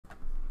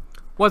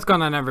What's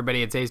going on,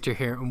 everybody? It's Aster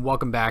here, and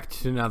welcome back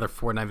to another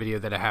Fortnite video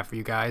that I have for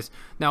you guys.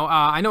 Now,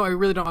 I know I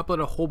really don't upload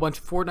a whole bunch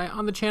of Fortnite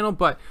on the channel,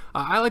 but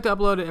I like to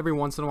upload it every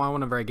once in a while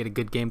whenever I get a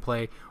good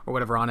gameplay or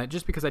whatever on it,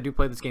 just because I do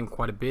play this game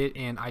quite a bit,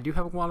 and I do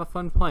have a lot of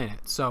fun playing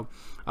it. So,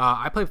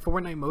 I play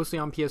Fortnite mostly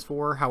on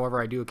PS4,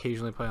 however, I do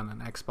occasionally play on an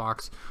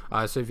Xbox.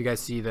 So if you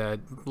guys see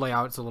the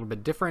layout, it's a little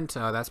bit different,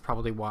 that's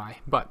probably why.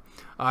 But,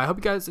 I hope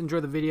you guys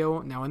enjoy the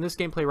video. Now, in this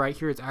gameplay right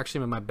here, it's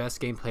actually my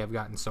best gameplay I've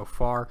gotten so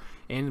far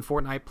in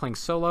Fortnite playing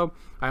solo.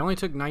 I only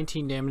took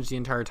 19 damage the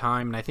entire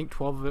time, and I think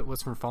 12 of it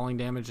was from falling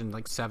damage, and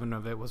like 7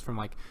 of it was from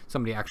like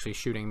somebody actually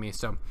shooting me.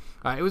 So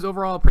it was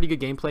overall a pretty good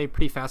gameplay,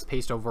 pretty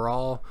fast-paced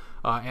overall,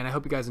 and I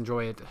hope you guys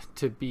enjoy it.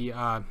 To be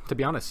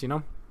honest, you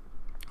know.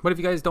 But if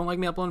you guys don't like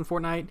me uploading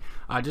Fortnite,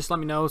 just let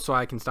me know so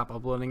I can stop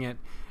uploading it,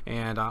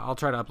 and I'll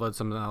try to upload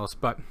something else.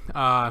 But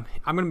I'm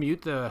gonna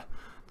mute the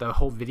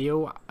whole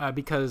video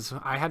because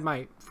I had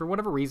for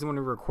whatever reason, when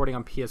we were recording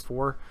on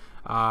PS4,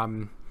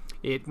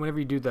 whenever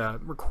you do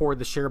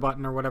the share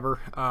button or whatever,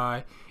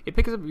 it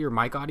picks up your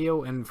mic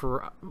audio, and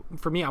for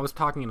me, I was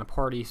talking in a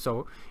party,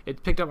 so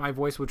it picked up my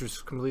voice, which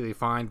was completely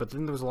fine, but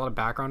then there was a lot of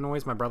background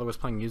noise. My brother was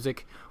playing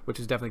music, which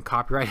was definitely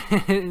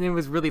copyrighted, and it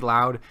was really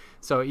loud,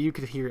 so you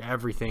could hear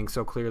everything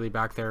so clearly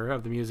back there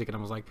of the music, and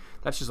I was like,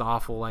 that's just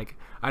awful. Like,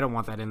 I don't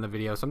want that in the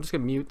video, so I'm just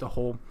gonna mute the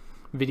whole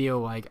video,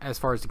 like, as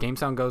far as the game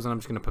sound goes, and I'm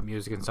just gonna put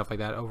music and stuff like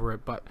that over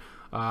it. But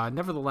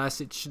nevertheless,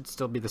 it should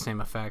still be the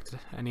same effect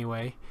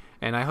anyway,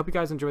 and I hope you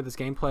guys enjoyed this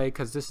gameplay,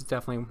 because this is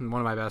definitely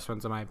one of my best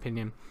ones in my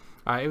opinion.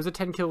 It was a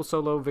 10 kill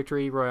solo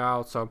victory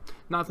royale, so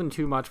nothing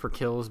too much for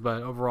kills,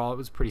 but overall it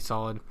was pretty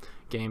solid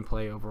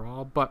gameplay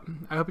overall. But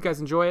I hope you guys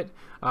enjoy it.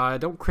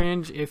 Don't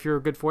cringe if you're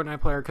a good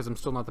Fortnite player, because I'm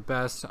still not the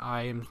best.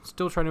 I am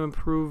still trying to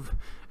improve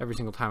every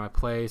single time I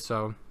play,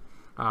 so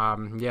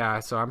yeah,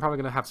 so I'm probably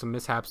gonna have some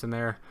mishaps in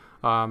there,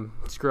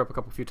 screw up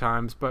a few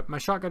times, but my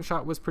shotgun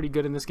shot was pretty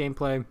good in this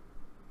gameplay,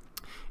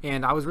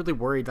 and I was really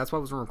worried. That's why I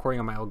wasn't recording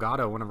on my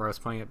Elgato whenever I was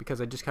playing it,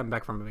 because I just come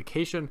back from a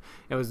vacation.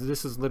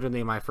 This is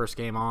literally my first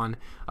game on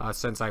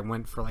since I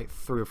went for like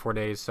 3 or 4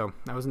 days, so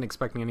I wasn't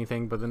expecting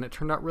anything, but then it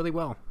turned out really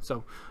well.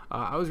 So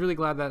I was really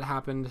glad that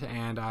happened,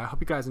 and I hope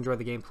you guys enjoyed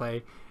the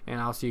gameplay, and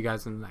I'll see you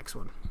guys in the next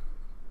one.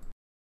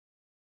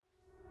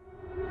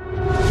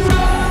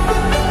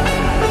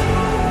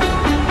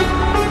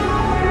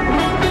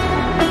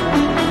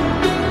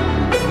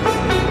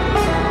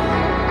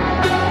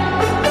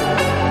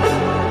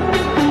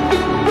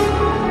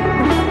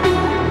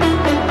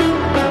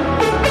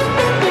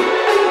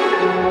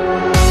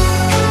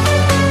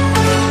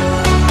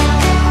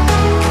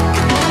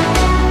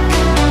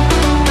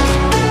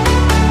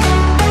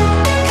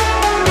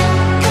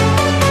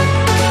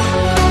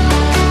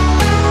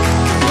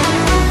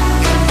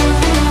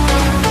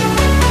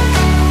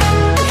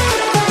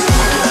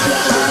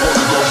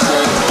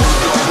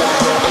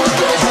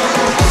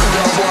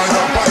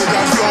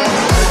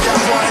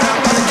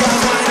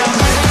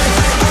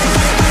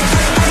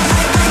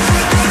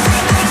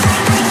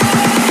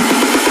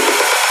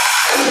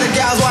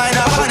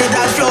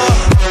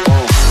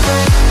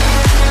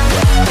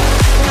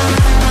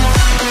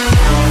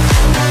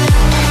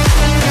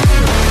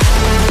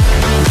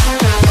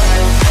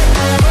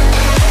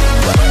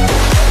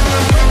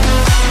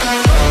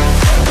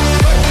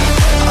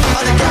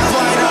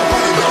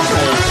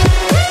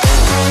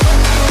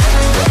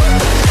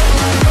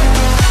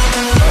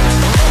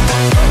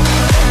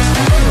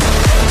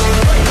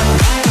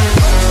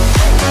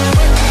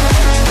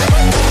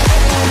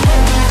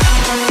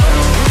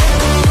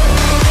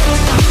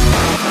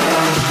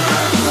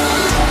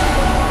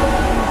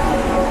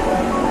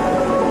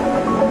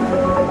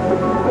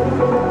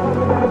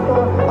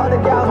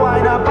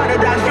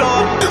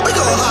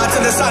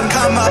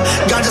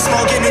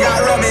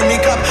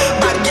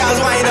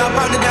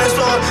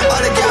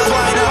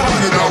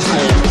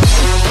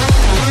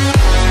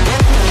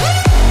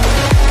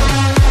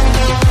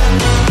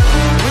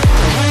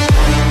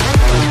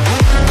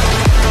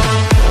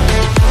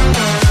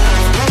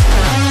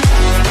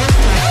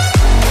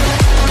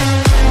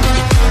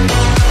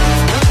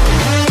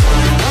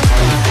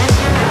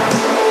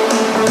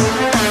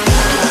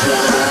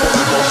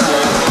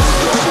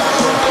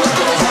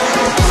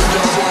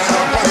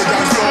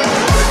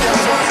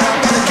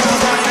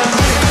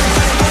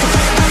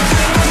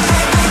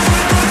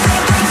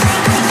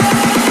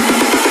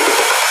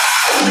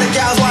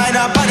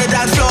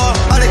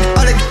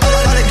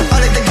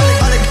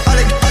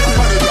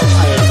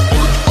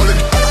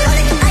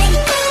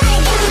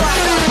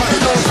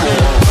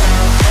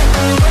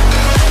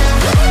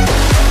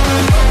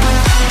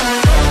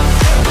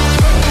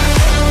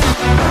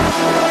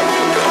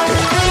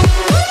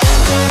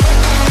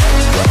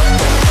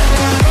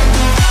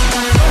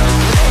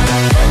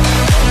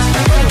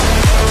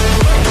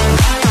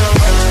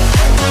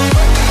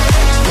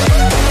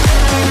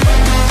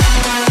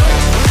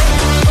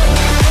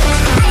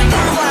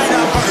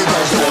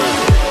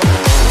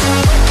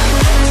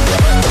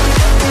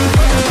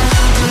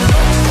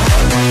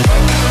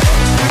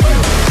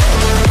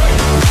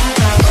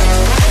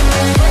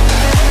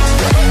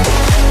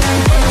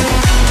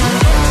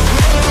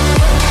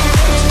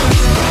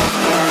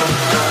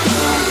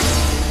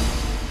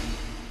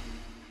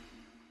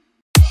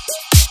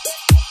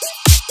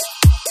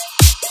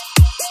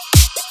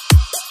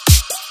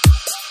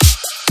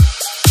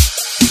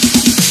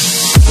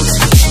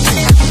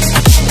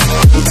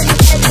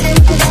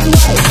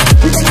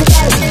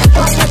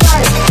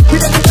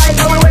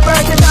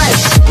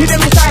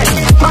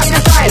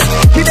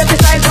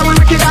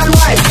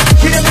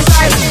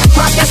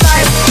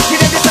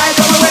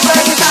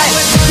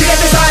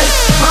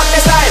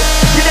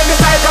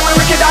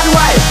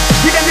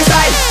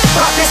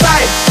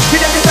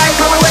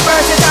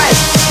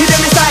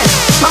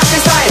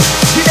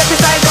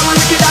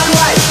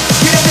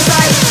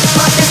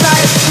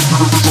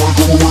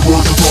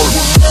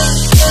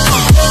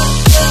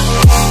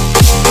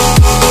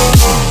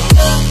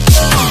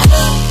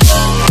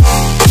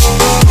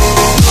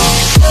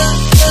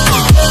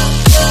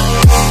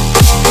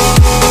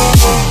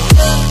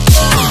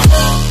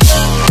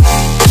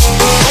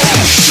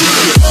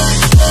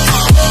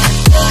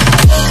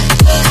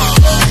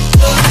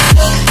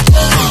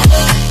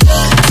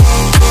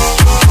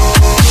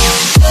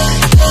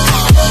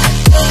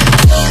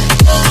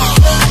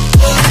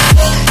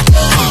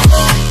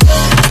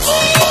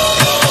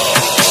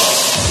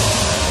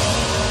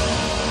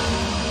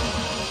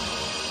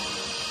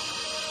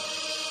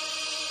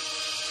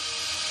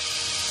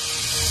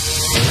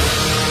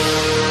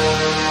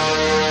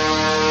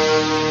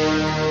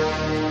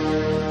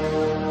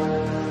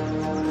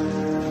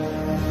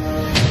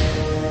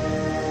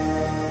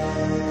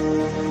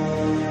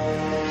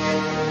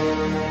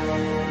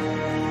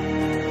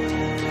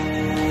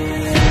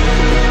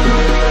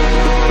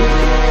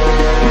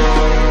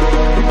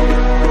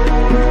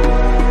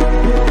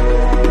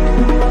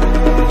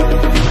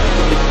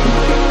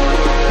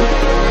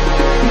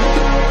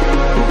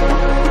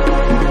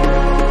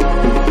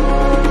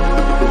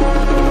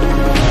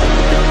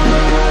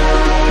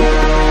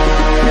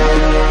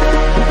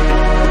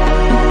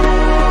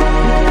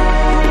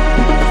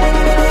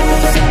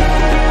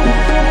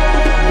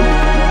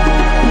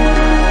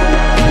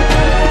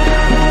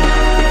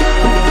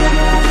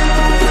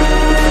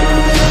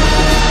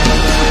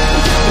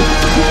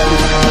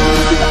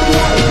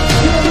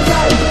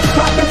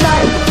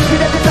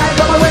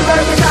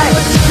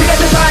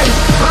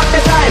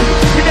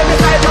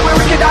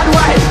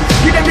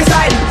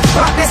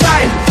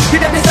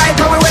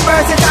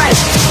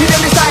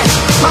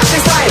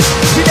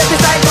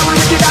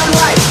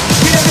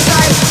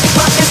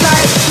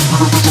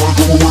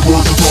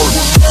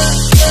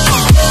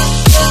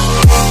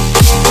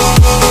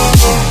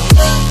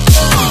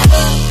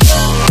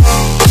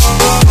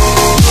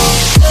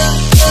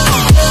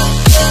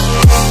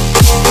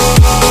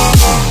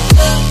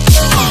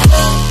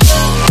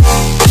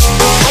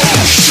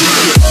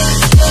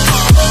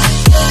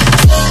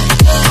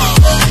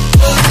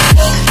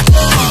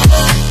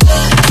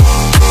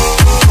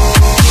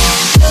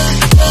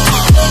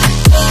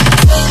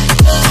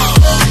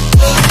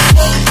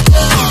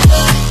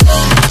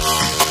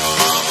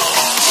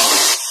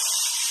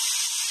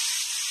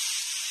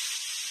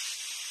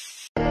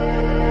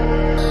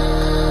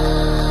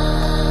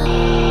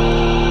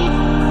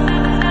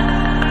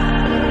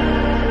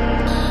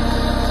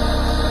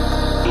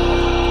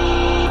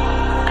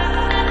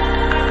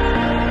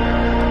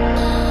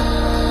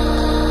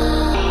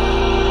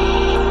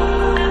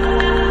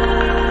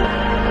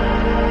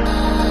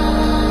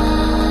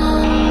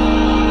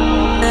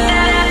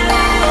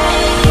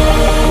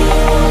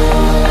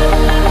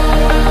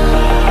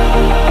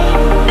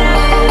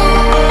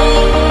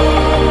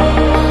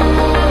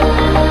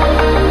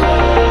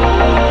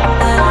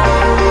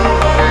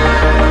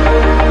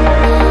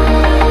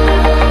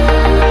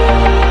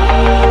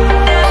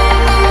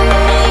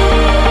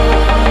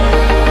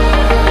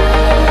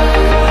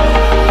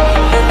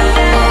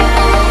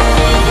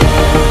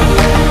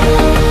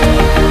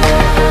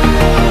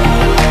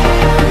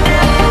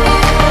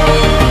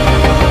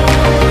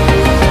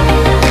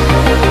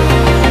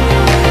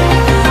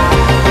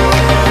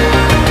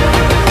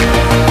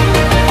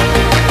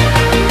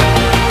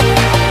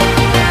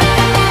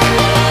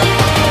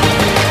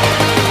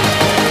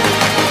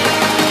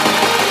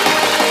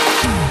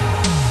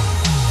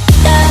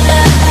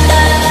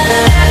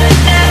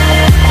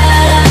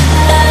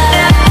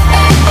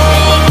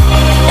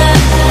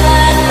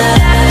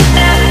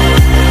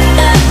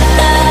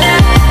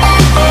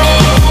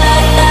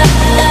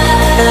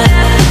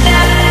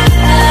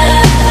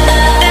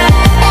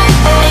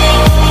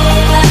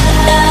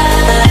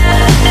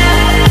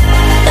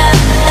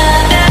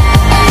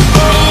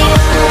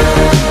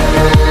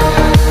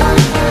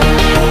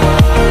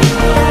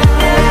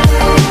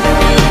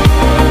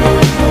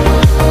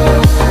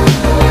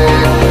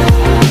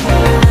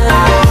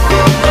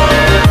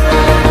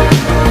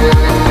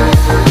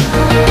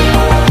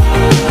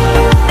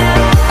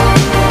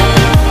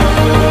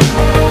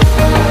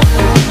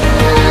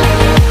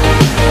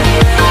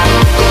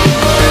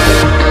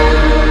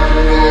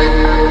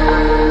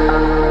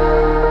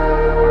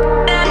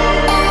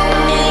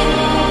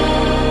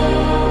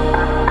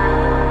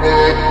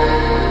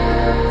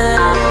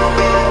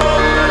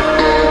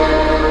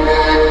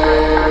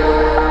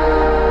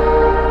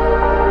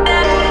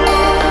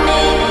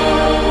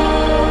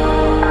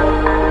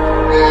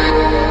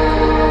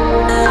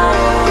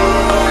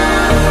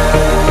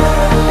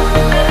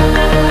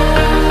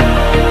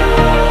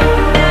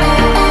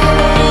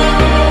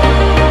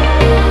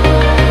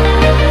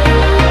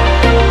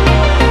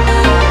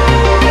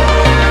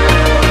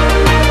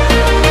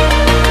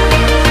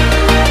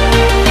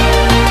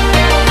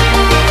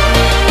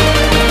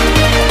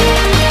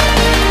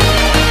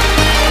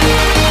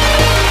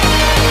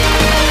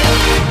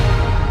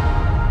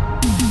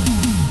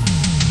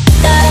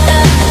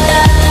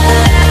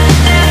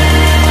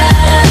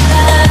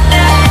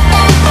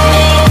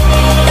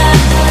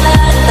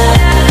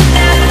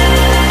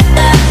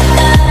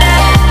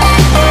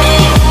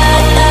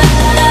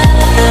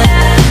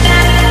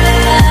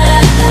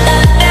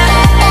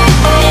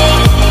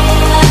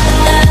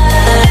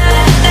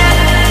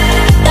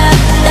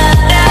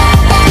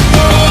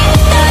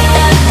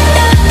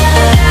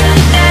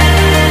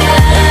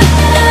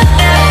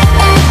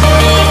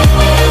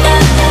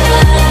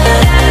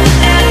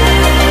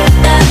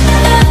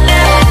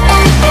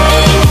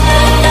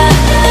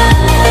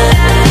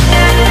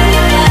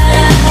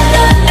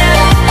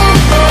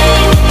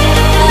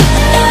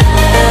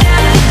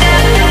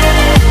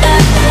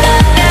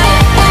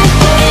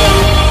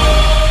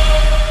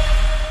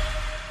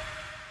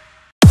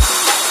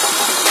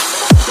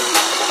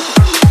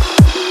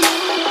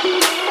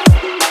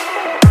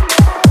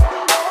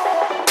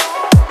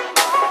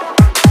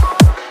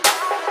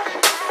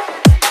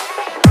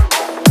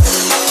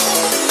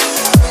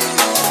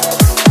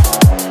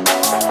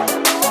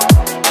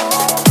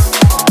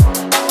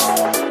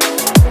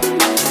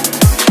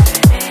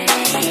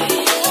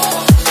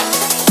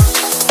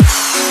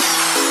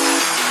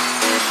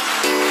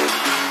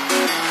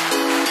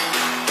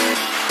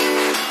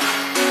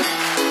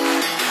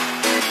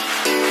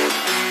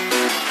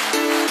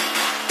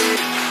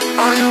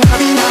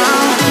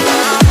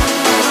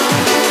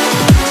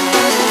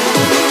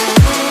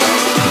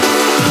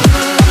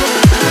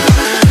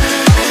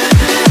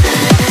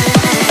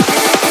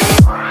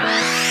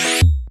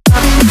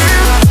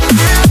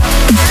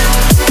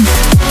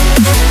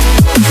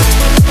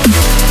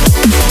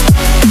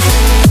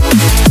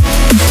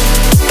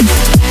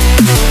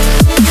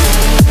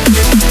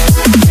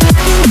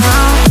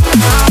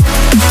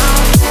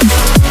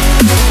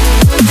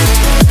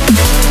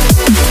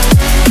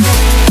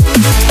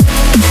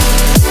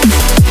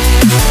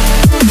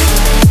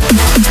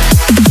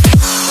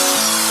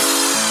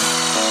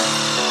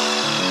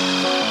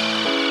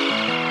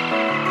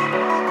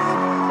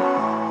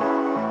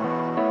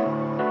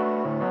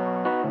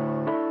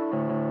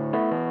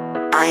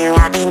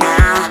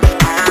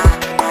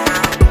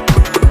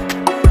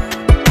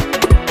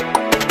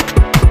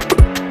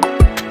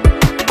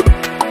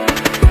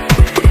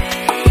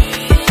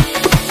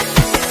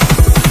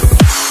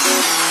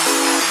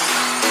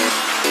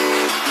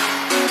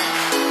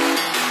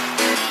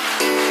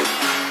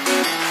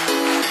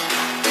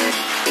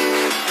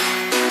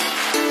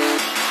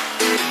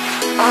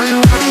 Are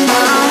you ready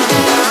now?